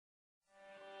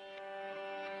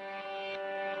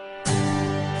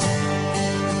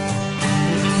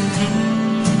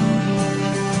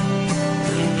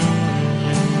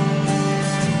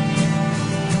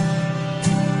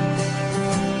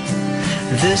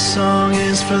This song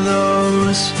is for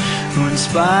those who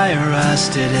inspire us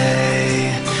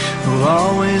today, who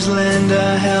always lend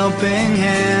a helping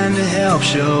hand to help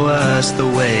show us the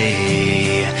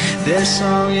way. This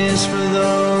song is for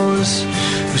those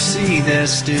who see their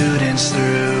students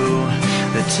through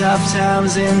the tough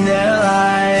times in their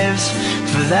lives.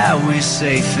 For that we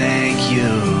say thank you.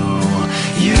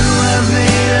 You have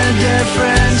made a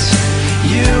difference.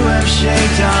 You have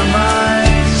shaped our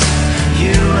minds.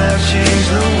 You have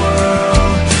changed the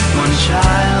world, one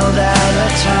child at a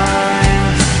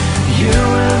time. You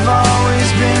have always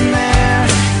been there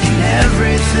in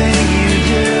everything you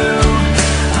do.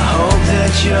 I hope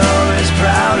that you're as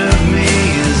proud of me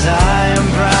as I am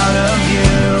proud of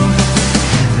you.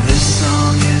 This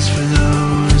song is for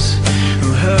those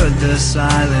who heard the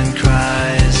silent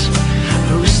cries,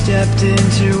 who stepped in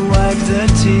to wipe the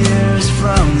tears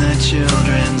from the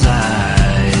children's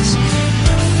eyes.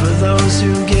 For those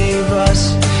who gave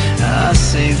us a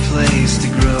safe place to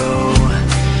grow,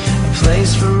 a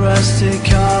place for us to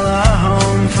call our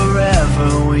home. Forever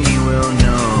we will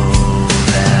know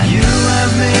that you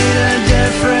have made a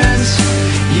difference.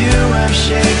 You have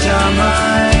shaped our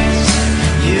minds.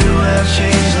 You have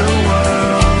changed the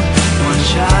world, one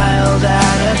child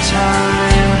at a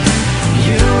time.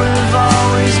 You have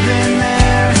always been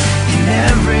there in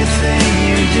everything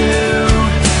you do.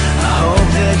 I hope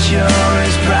that you're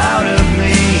as proud of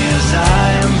me as I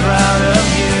am proud of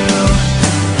you.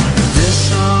 This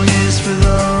song is for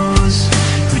those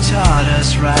who taught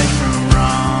us right from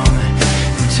wrong,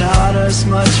 who taught us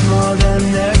much more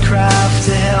than their craft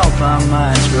to help our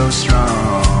minds grow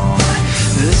strong.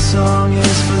 This song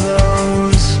is for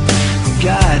those who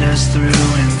guide us through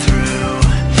and through,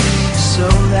 so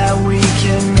that we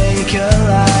can make a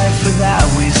life. For that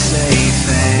we say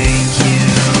thank you.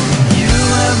 You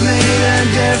have made a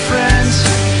difference.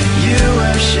 You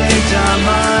have shaped our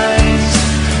minds.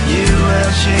 You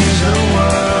have changed the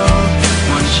world,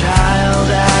 one child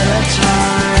at a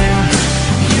time.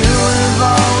 You have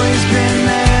always been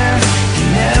there in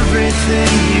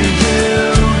everything you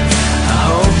do. I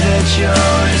hope that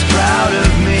you're as proud of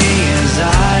me as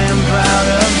I am proud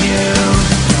of you.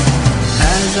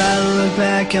 As I look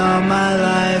back on my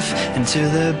life and to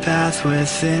the path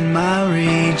within my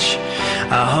reach,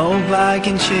 I hope I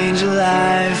can change the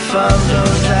life of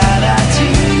those that I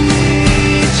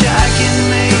teach. I can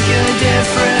make a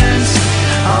difference.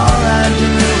 All I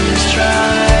do is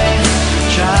try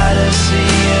to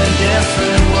see a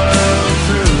different world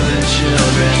through the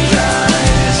children's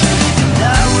eyes. And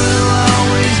I will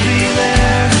always be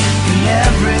there in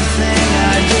everything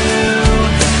I do.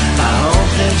 I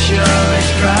hope that you're as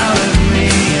proud of me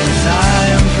as I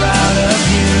am proud of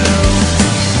you.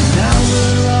 And I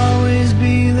will always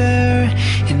be there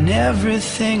in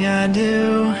everything I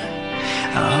do.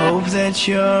 I hope that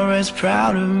you're as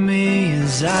proud of me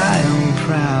as I am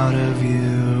proud of you.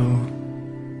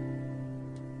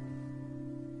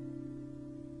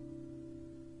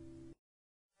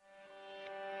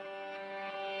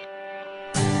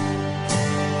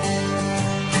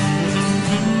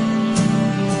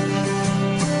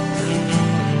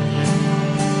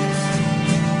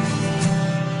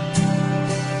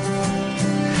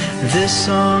 This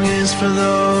song is for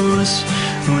those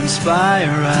who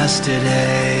inspire us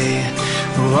today,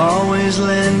 who always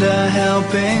lend a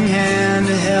helping hand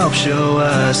to help show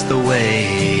us the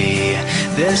way.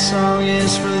 This song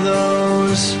is for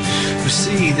those who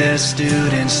see their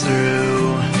students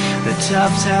through the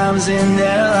tough times in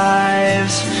their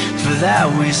lives. For that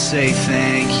we say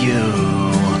thank you.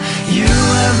 You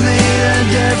have made a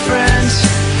difference.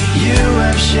 You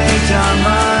have shaped our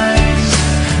minds.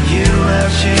 You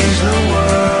have changed the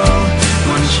world,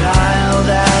 one child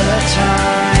at a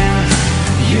time.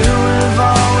 You have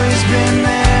always been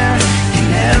there in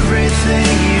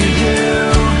everything you do.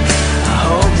 I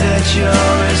hope that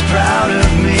you're as proud of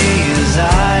me as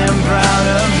I am proud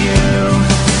of you.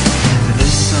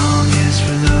 This song is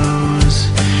for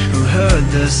those who heard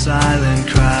the silent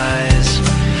cries,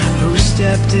 who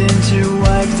stepped in to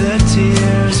wipe the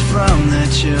tears from the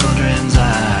children's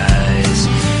eyes.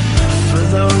 For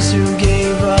those who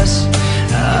gave us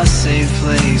a safe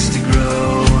place to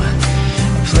grow,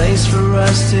 a place for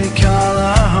us to call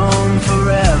our home.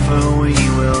 Forever we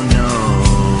will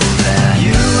know that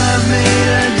you have made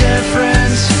a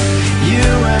difference. You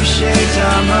have shaped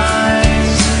our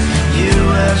minds. You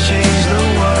have changed the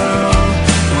world,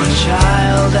 one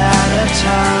child at a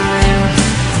time.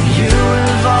 You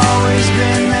have always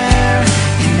been there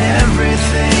in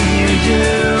everything you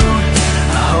do.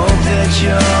 I hope that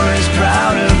you're as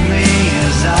proud of me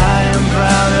as I am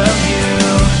proud of you.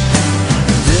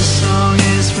 This song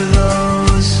is for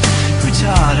those who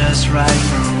taught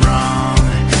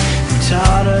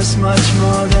much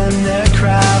more than their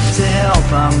craft to help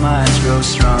our minds grow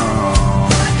strong.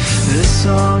 This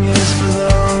song is for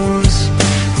those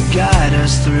who guide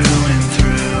us through and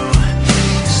through,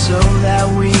 so that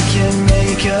we can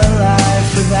make a life.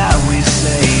 For that we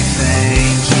say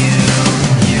thank you.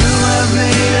 You have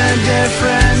made a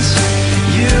difference.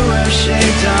 You have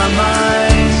shaped our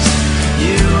minds.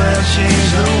 You have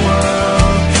changed the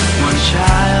world, one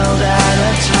child at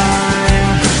a time.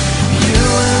 You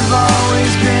have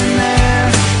always been there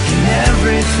in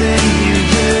everything you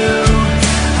do.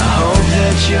 I hope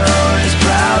that you're as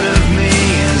proud of me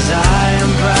as I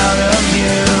am proud of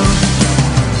you.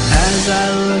 As I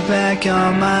look back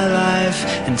on my life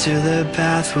and to the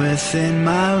path within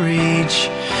my reach,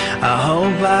 I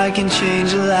hope I can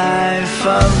change the life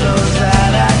of those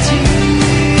that I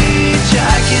teach.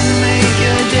 I can make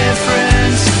a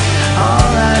difference.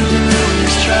 All I do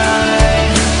is try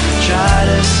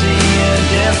to see a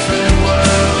different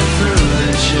world through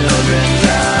the children's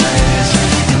eyes.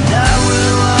 And I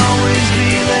will always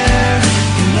be there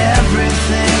in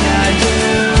everything I do.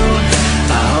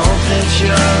 I hope that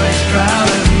you're as proud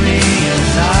of me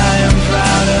as I am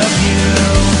proud of you.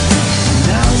 And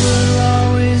I will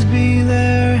always be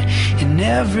there in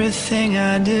everything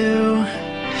I do.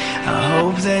 I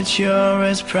hope that you're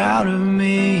as proud of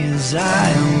me as I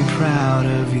am proud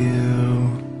of you.